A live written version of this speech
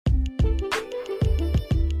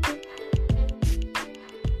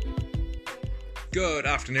Good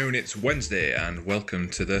afternoon, it's Wednesday, and welcome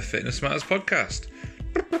to the Fitness Matters podcast.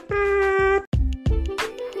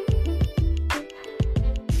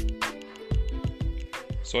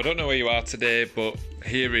 So I don't know where you are today, but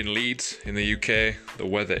here in Leeds, in the UK, the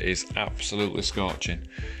weather is absolutely scorching.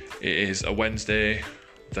 It is a Wednesday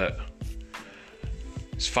that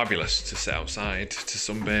is fabulous to sit outside, to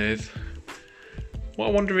sunbathe. What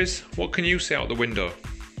I wonder is, what can you see out the window?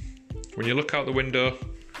 When you look out the window,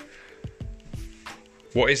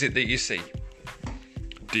 what is it that you see?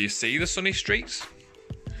 Do you see the sunny streets?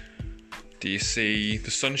 Do you see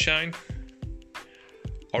the sunshine?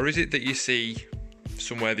 Or is it that you see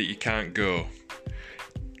somewhere that you can't go?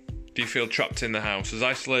 Do you feel trapped in the house? Has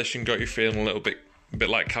isolation got you feeling a bit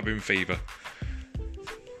like cabin fever?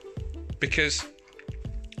 Because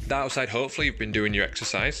the outside, hopefully you've been doing your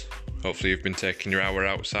exercise. Hopefully you've been taking your hour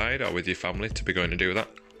outside or with your family to be going to do that.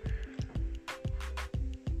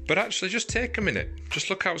 But actually, just take a minute. Just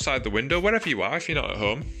look outside the window, wherever you are. If you're not at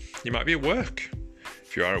home, you might be at work.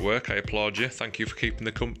 If you are at work, I applaud you. Thank you for keeping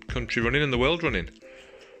the country running and the world running.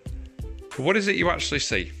 But what is it you actually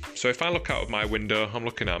see? So if I look out of my window, I'm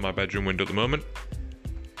looking out my bedroom window at the moment.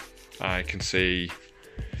 I can see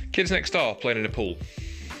kids next door playing in a pool.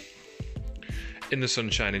 In the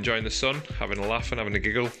sunshine, enjoying the sun, having a laugh and having a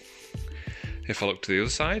giggle. If I look to the other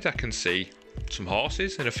side, I can see some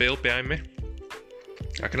horses in a field behind me.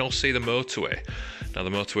 I can also see the motorway. Now the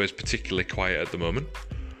motorway is particularly quiet at the moment,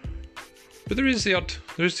 but there is the odd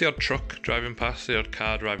truck driving past, the odd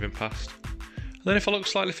car driving past. And then if I look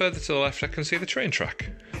slightly further to the left, I can see the train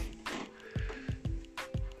track,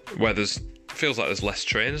 where feels like there's less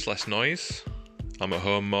trains, less noise. I'm at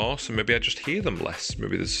home more, so maybe I just hear them less.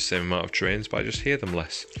 Maybe there's the same amount of trains, but I just hear them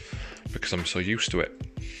less because I'm so used to it.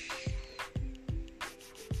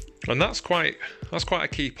 And that's quite a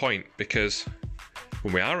key point, because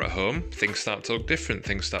when we are at home, things start to look different,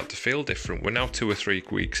 things start to feel different. We're now 2 or 3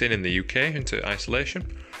 weeks in the UK into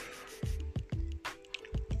isolation.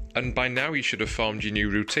 And by now you should have formed your new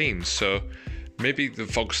routines. So maybe the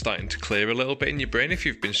fog's starting to clear a little bit in your brain if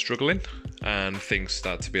you've been struggling, and things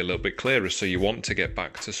start to be a little bit clearer. So you want to get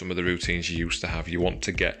back to some of the routines you used to have. You want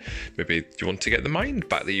to get the mind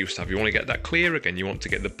back that you used to have. You want to get that clear again. You want to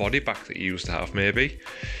get the body back that you used to have. Maybe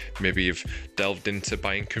you've delved into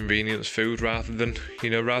buying convenience food rather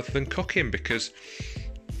than cooking, because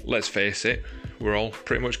let's face it, we're all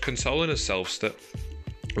pretty much consoling ourselves that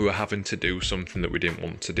we were having to do something that we didn't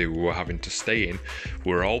want to do. We were having to stay in.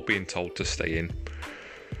 We're all being told to stay in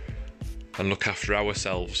and look after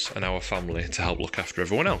ourselves and our family to help look after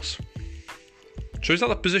everyone else. So is that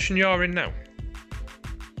the position you're in now?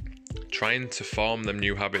 Trying to form them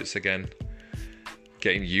new habits again,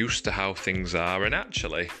 getting used to how things are. And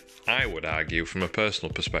actually, I would argue from a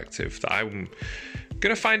personal perspective that I'm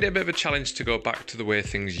going to find it a bit of a challenge to go back to the way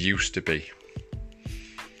things used to be.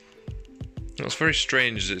 That's very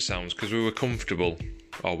strange as it sounds, because we were comfortable,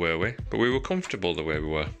 or were we? But we were comfortable the way we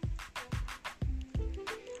were.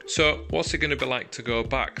 So what's it going to be like to go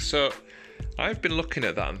back? So I've been looking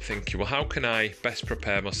at that and thinking, well, how can I best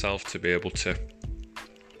prepare myself to be able to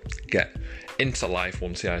get into life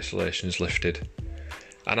once the isolation is lifted?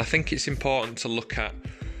 And I think it's important to look at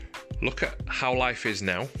how life is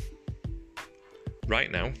now,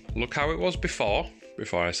 right now. Look how it was before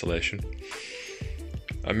isolation,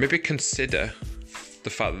 and maybe consider the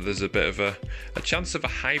fact that there's a bit of a chance of a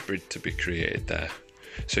hybrid to be created there.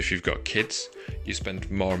 So if you've got kids, you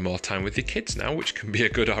spend more and more time with your kids now, which can be a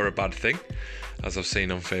good or a bad thing, as I've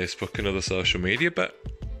seen on Facebook and other social media. But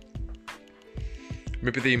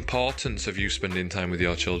maybe the importance of you spending time with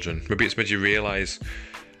your children, maybe it's made you realise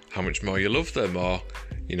how much more you love them, or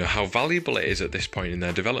how valuable it is at this point in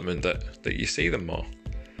their development that you see them more.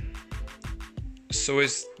 So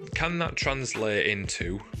can that translate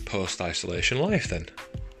into post-isolation life then?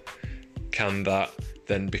 Can that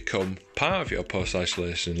then become part of your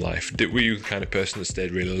post-isolation life? Were you the kind of person that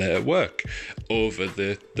stayed really late at work over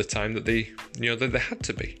the time that they had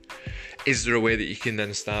to be? Is there a way that you can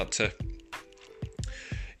then start to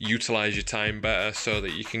utilise your time better so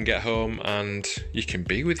that you can get home and you can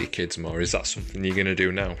be with your kids more? Is that something you're going to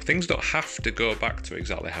do now? Things don't have to go back to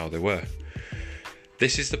exactly how they were.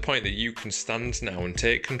 This is the point that you can stand now and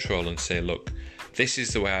take control and say, look, this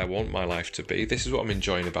is the way I want my life to be. This is what I'm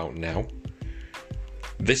enjoying about now.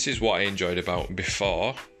 This is what I enjoyed about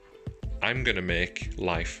before. I'm going to make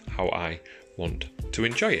life how I want to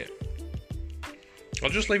enjoy it. I'll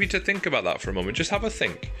just leave you to think about that for a moment. Just have a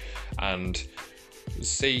think and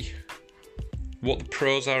see what the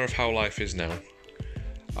pros are of how life is now,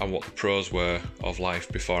 and what the pros were of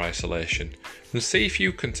life before isolation, and see if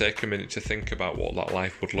you can take a minute to think about what that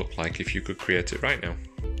life would look like if you could create it right now.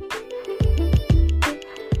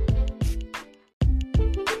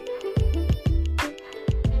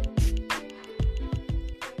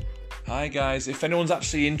 Hi guys, if anyone's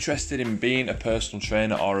actually interested in being a personal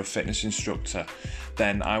trainer or a fitness instructor,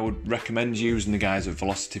 then I would recommend using the guys at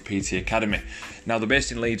Velocity PT Academy. Now they're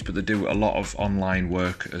based in Leeds, but they do a lot of online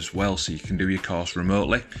work as well, so you can do your course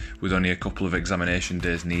remotely with only a couple of examination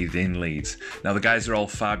days needed in Leeds. Now the guys are all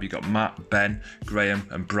fab. You've got Matt, Ben, Graham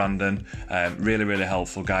and Brandon. Really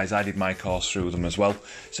helpful guys. I did my course through them as well.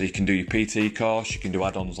 So you can do your PT course, you can do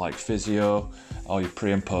add-ons like physio, or your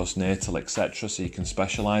pre and postnatal, etc. So you can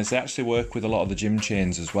specialise. They actually work with a lot of the gym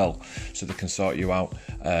chains as well, so they can sort you out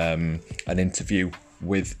an interview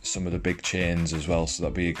with some of the big chains as well, so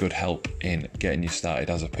that'll be a good help in getting you started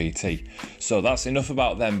as a PT. So that's enough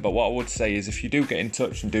about them, but what I would say is if you do get in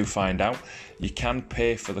touch and do find out, you can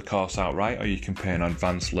pay for the course outright, or you can pay an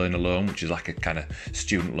advanced learner loan, which is like a kind of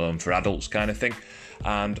student loan for adults kind of thing.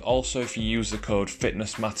 And also if you use the code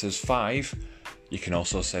FitnessMatters5, you can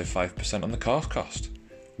also save 5% on the course cost.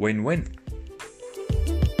 Win-win.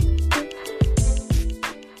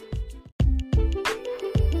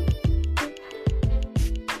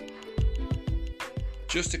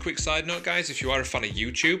 Just a quick side note, guys, if you are a fan of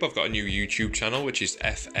YouTube, I've got a new YouTube channel, which is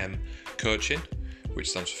FM Coaching, which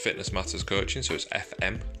stands for Fitness Matters Coaching, so it's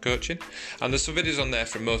FM Coaching. And there's some videos on there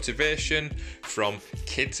from motivation, from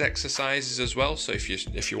kids exercises as well. So if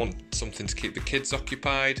you want something to keep the kids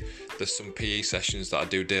occupied, there's some PE sessions that I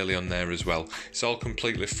do daily on there as well. It's all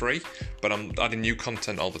completely free, but I'm adding new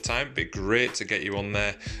content all the time. It'd be great to get you on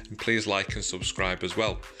there, and please like and subscribe as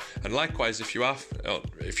well. And likewise, if you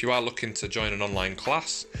are looking to join an online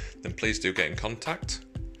class, then please do get in contact.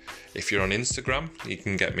 If you're on Instagram, you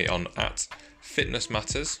can get me on @Fitness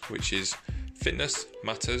Matters, which is Fitness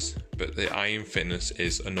Matters, but the I in fitness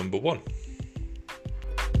is a number 1.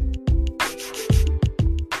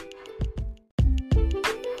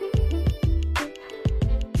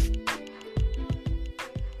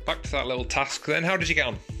 Back to that little task then. How did you get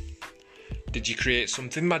on? Did you create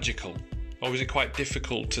something magical? Or was it quite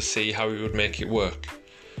difficult to see how you would make it work?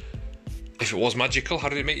 If it was magical, how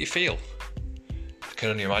did it make you feel? I can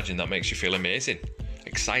only imagine that makes you feel amazing.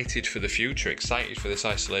 Excited for the future, excited for this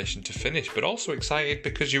isolation to finish, but also excited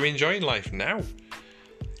because you're enjoying life now.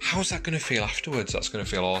 How's that going to feel afterwards? That's going to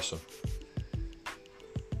feel awesome.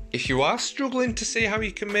 If you are struggling to see how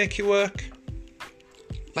you can make it work,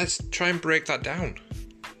 let's try and break that down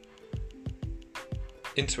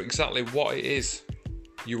into exactly what it is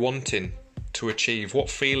you're wanting to achieve. What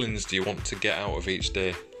feelings do you want to get out of each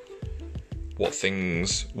day? What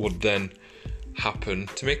things would then happen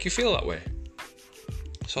to make you feel that way?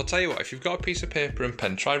 So I'll tell you what, if you've got a piece of paper and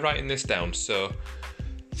pen, try writing this down. So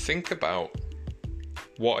think about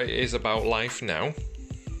what it is about life now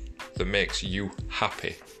that makes you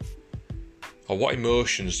happy. Or what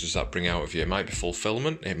emotions does that bring out of you? It might be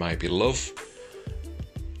fulfillment, it might be love.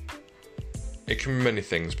 It can be many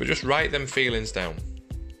things, but just write them feelings down.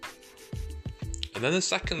 And then the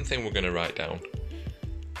second thing we're going to write down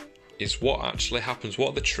is what actually happens.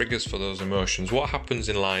 What are the triggers for those emotions? What happens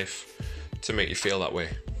in life to make you feel that way?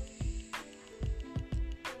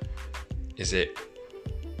 Is it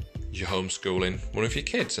you're homeschooling one of your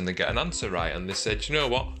kids and they get an answer right and they said, you know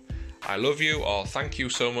what, I love you, or thank you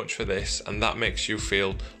so much for this, and that makes you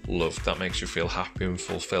feel loved, that makes you feel happy and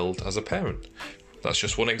fulfilled as a parent. That's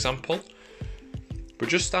just one example, but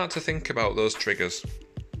just start to think about those triggers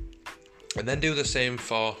and then do the same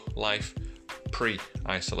for life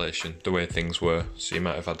pre-isolation, the way things were. So you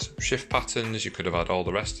might have had shift patterns, you could have had all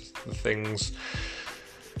the rest of the things.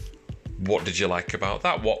 What did you like about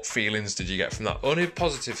that? What feelings did you get from that? Only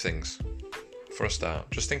positive things for a start.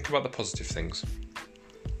 Just think about the positive things.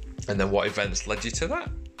 And then what events led you to that?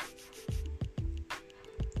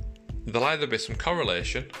 There'll either be some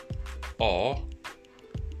correlation or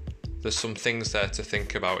there's some things there to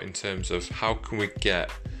think about in terms of how can we get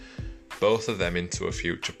both of them into a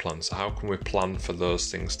future plan. So how can we plan for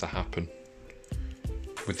those things to happen?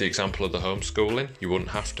 With the example of the homeschooling, you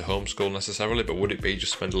wouldn't have to homeschool necessarily, but would it be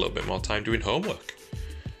just spend a little bit more time doing homework?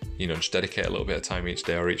 You know, just dedicate a little bit of time each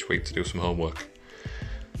day or each week to do some homework.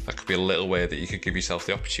 That could be a little way that you could give yourself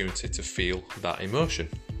the opportunity to feel that emotion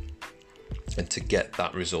and to get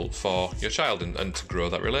that result for your child and to grow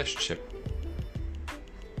that relationship.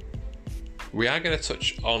 We are going to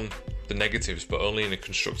touch on the negatives, but only in a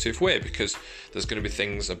constructive way, because there's going to be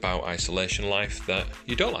things about isolation life that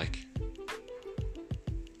you don't like.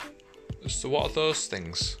 So what are those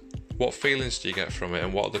things? What feelings do you get from it,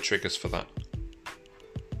 and what are the triggers for that?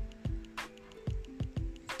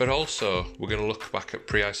 But also, we're going to look back at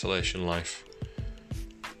pre-isolation life.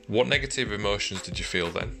 What negative emotions did you feel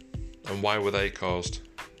then? And why were they caused?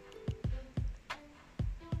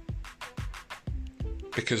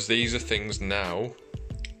 Because these are things now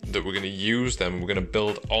that we're going to use them, we're going to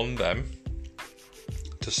build on them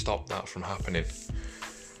to stop that from happening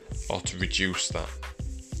or to reduce that.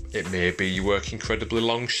 It may be you work incredibly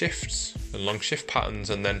long shifts and long shift patterns,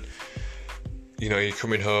 and then you're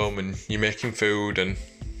coming home and you're making food and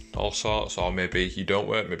all sorts, or maybe you don't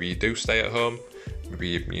work, maybe you do stay at home,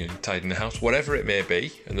 maybe you're tidying the house, whatever it may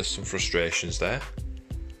be, and there's some frustrations there.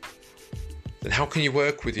 Then how can you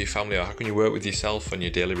work with your family, or how can you work with yourself on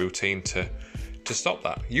your daily routine to stop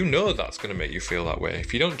that? You know that's going to make you feel that way.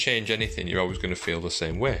 If you don't change anything, you're always going to feel the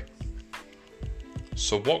same way.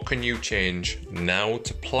 So what can you change now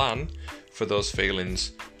to plan for those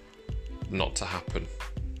feelings not to happen?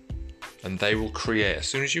 And they will create, as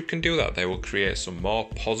soon as you can do that, they will create some more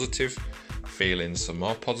positive feelings, some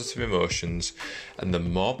more positive emotions. And the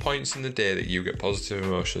more points in the day that you get positive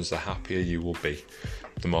emotions, the happier you will be,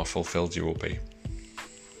 the more fulfilled you will be.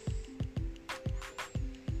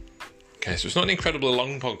 Okay, so it's not an incredibly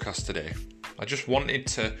long podcast today. I just wanted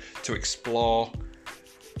to explore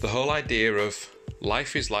the whole idea of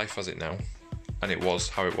life is life as it now, and it was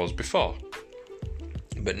how it was before.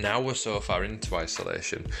 But now we're so far into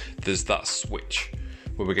isolation, there's that switch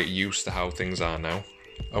where we get used to how things are now,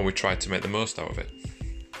 and we try to make the most out of it.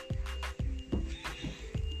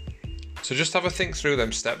 So just have a think through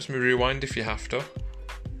them steps, maybe rewind if you have to.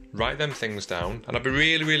 Write them things down, and I'd be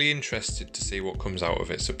really, really interested to see what comes out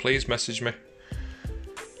of it. So please message me.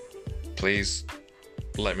 Please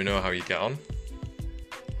let me know how you get on.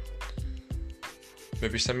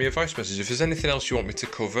 Maybe send me a voice message. If there's anything else you want me to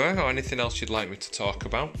cover or anything else you'd like me to talk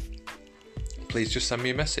about, please just send me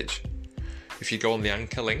a message. If you go on the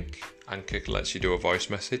Anchor link, Anchor lets you do a voice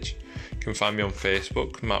message. You can find me on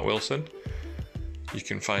Facebook, Matt Wilson. You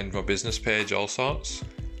can find my business page, all sorts.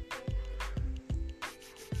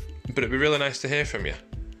 But it'd be really nice to hear from you.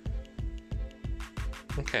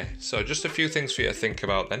 Okay, so just a few things for you to think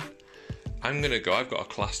about then. I'm going to go. I've got a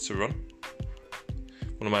class to run.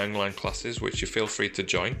 One of my online classes, which you feel free to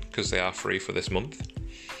join because they are free for this month.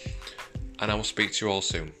 And I will speak to you all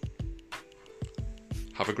soon.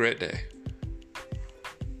 Have a great day.